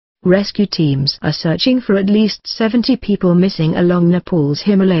Rescue teams are searching for at least 70 people missing along Nepal's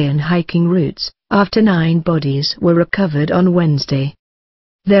Himalayan hiking routes, after 9 bodies were recovered on Wednesday.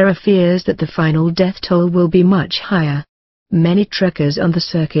 There are fears that the final death toll will be much higher. Many trekkers on the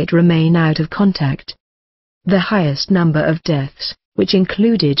circuit remain out of contact. The highest number of deaths, which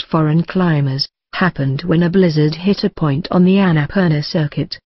included foreign climbers, happened when a blizzard hit a point on the Annapurna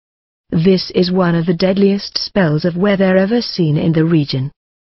circuit. This is one of the deadliest spells of weather ever seen in the region.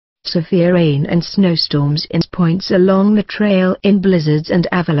 Severe rain and snowstorms in points along the trail in blizzards and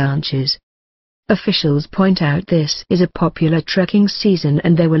avalanches. Officials point out this is a popular trekking season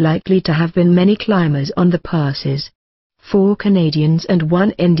and there were likely to have been many climbers on the passes. 4 Canadians and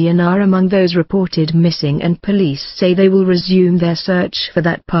 1 Indian are among those reported missing, and police say they will resume their search for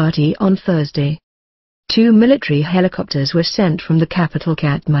that party on Thursday. 2 military helicopters were sent from the capital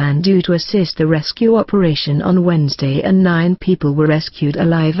Kathmandu to assist the rescue operation on Wednesday, and 9 people were rescued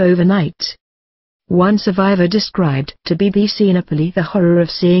alive overnight. One survivor described to BBC Nepali the horror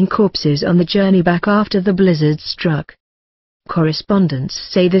of seeing corpses on the journey back after the blizzard struck. Correspondents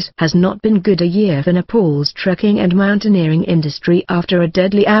say this has not been good a year for Nepal's trekking and mountaineering industry after a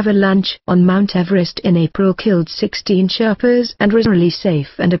deadly avalanche on Mount Everest in April killed 16 Sherpas and was really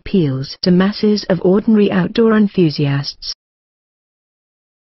safe, and appeals to masses of ordinary outdoor enthusiasts.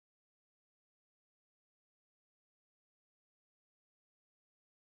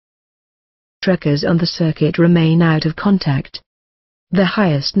 Trekkers on the circuit remain out of contact. The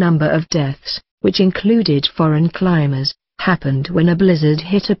highest number of deaths, which included foreign climbers, happened when a blizzard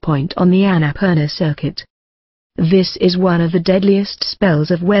hit a point on the Annapurna circuit. This is one of the deadliest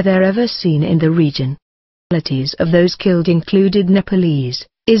spells of weather ever seen in the region. Nationalities of those killed included Nepalese,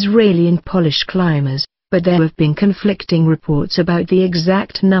 Israeli and Polish climbers, but there have been conflicting reports about the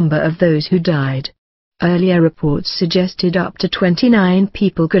exact number of those who died. Earlier reports suggested up to 29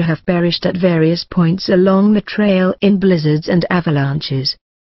 people could have perished at various points along the trail in blizzards and avalanches.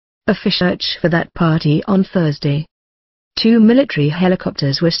 Officials search for that party on Thursday. 2 military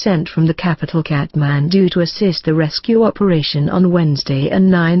helicopters were sent from the capital Kathmandu to assist the rescue operation on Wednesday,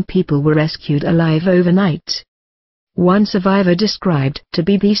 and 9 people were rescued alive overnight. One survivor described to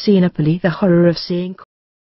BBC Nepali the horror of seeing